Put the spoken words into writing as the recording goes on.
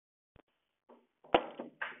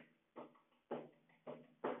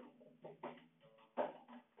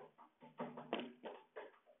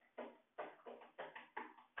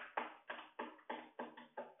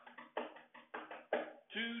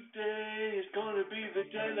Today is gonna be the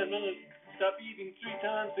day that I'm gonna stop eating 3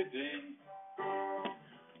 times a day.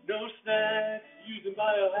 No snacks, using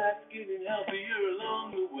biohacks, getting healthier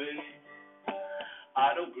along the way.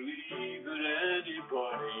 I don't believe that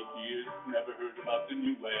anybody here's never heard about the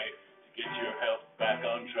new way to get your health back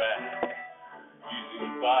on track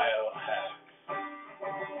using biohacks.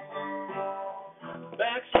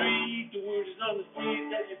 Backstreet, the word is on the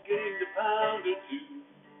street that you're getting the pound or two.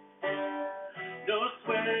 No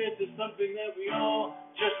sweat, there's something that we all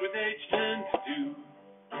just with age tend to do.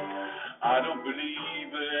 I don't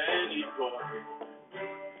believe that anybody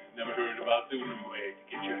never heard about the new way to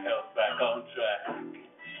get your health back on track.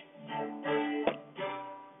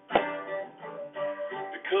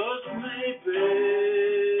 Because maybe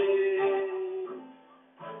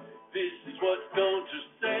this is what's going to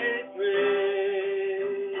save me.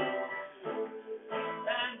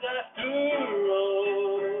 And after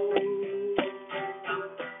all,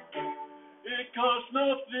 it costs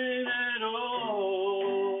nothing at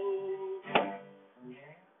all.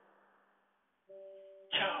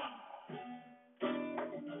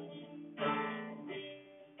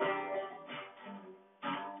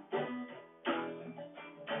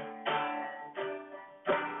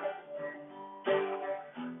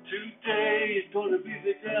 Today is gonna be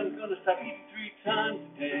the day I'm gonna stop eating 3 times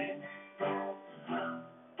a day.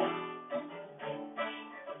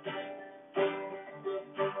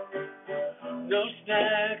 No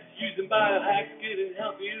snacks, using biohacks, getting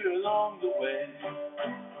healthier along the way.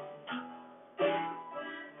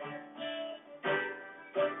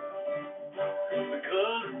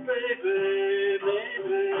 Because baby,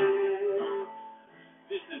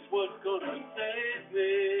 this is what's gonna save me.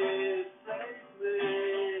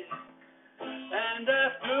 And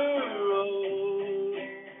after all,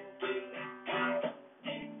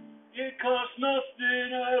 it costs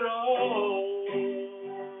nothing at all.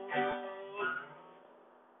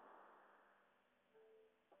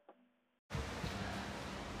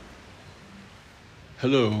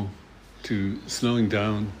 Hello to slowing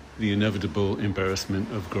down the inevitable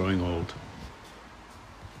embarrassment of growing old.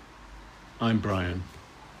 I'm Brian.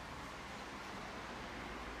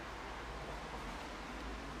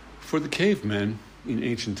 For the cavemen in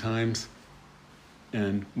ancient times,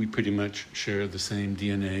 and we pretty much share the same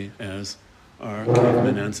DNA as our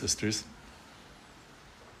caveman ancestors,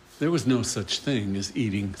 there was no such thing as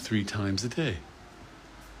eating 3 times a day.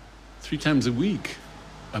 3 times a week,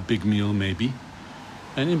 a big meal maybe,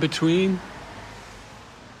 and in between,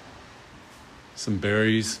 some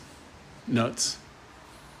berries, nuts,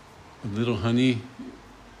 a little honey,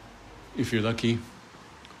 if you're lucky,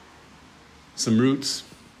 some roots,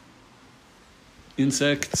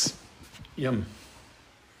 insects, yum.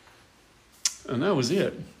 And that was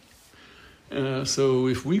it. So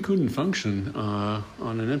if we couldn't function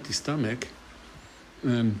on an empty stomach,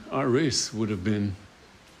 then our race would have been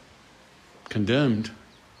condemned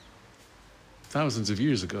thousands of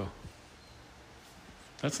years ago.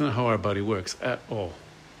 That's not how our body works at all.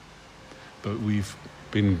 But we've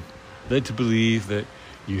been led to believe that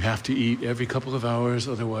you have to eat every couple of hours,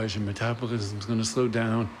 otherwise your metabolism's going to slow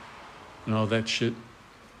down and all that shit.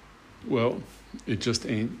 Well, it just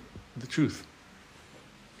ain't the truth.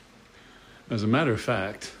 As a matter of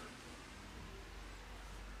fact,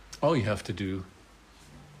 all you have to do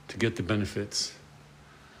to get the benefits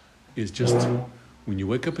is just when you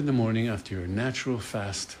wake up in the morning after your natural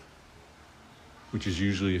fast, which is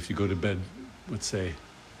usually if you go to bed, let's say,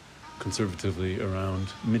 conservatively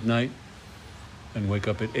around midnight, and wake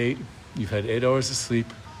up at 8, you've had 8 hours of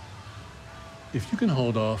sleep. If you can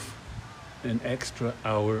hold off an extra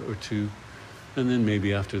hour or 2, and then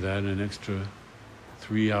maybe after that an extra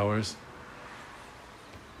 3 hours,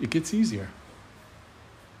 it gets easier.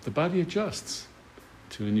 The body adjusts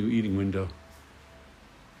to a new eating window.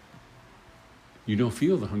 You don't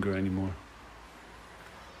feel the hunger anymore.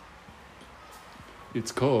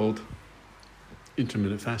 It's called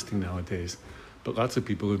intermittent fasting nowadays, but lots of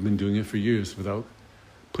people have been doing it for years without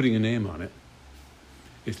putting a name on it.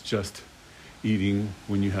 It's just eating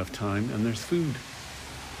when you have time and there's food.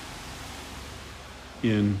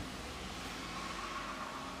 In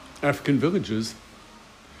African villages,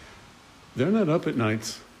 they're not up at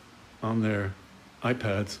nights on their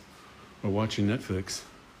iPads or watching Netflix.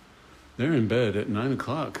 They're in bed at 9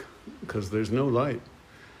 o'clock because there's no light.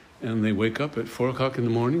 And they wake up at 4 o'clock in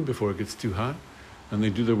the morning before it gets too hot, and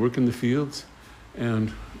they do their work in the fields,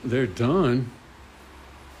 and they're done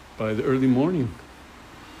by the early morning,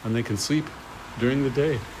 and they can sleep during the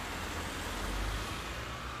day.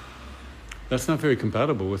 That's not very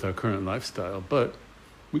compatible with our current lifestyle, but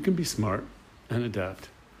we can be smart and adapt.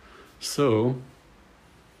 So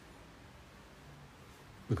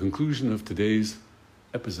The conclusion of today's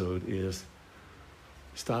episode is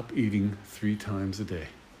stop eating 3 times a day.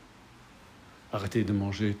 Arrêtez de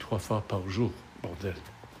manger 3 fois par jour, bordel.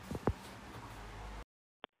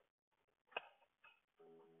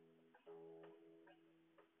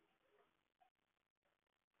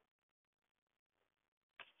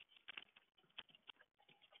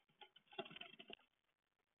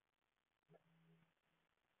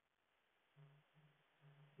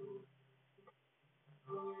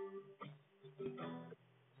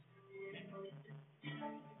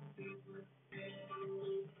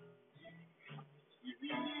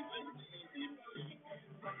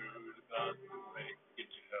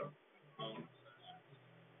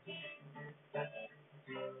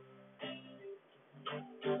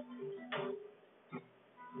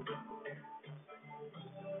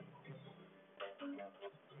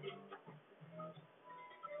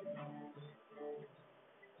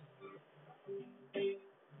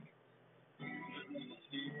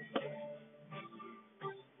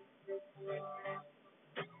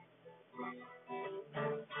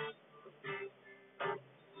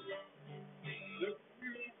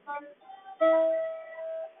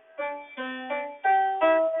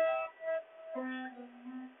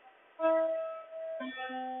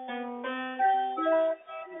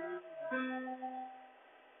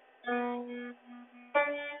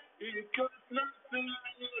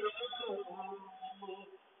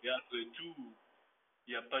 Et après tout,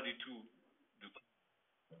 il n'y a pas du tout de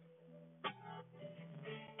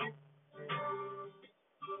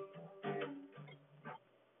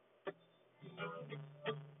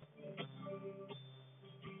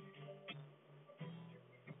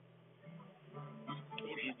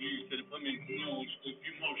aujourd'hui, c'est le premier jour où je peux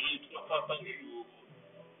plus manger 3 fois par jour.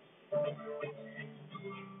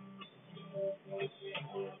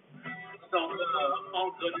 Dans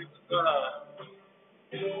entre les pas.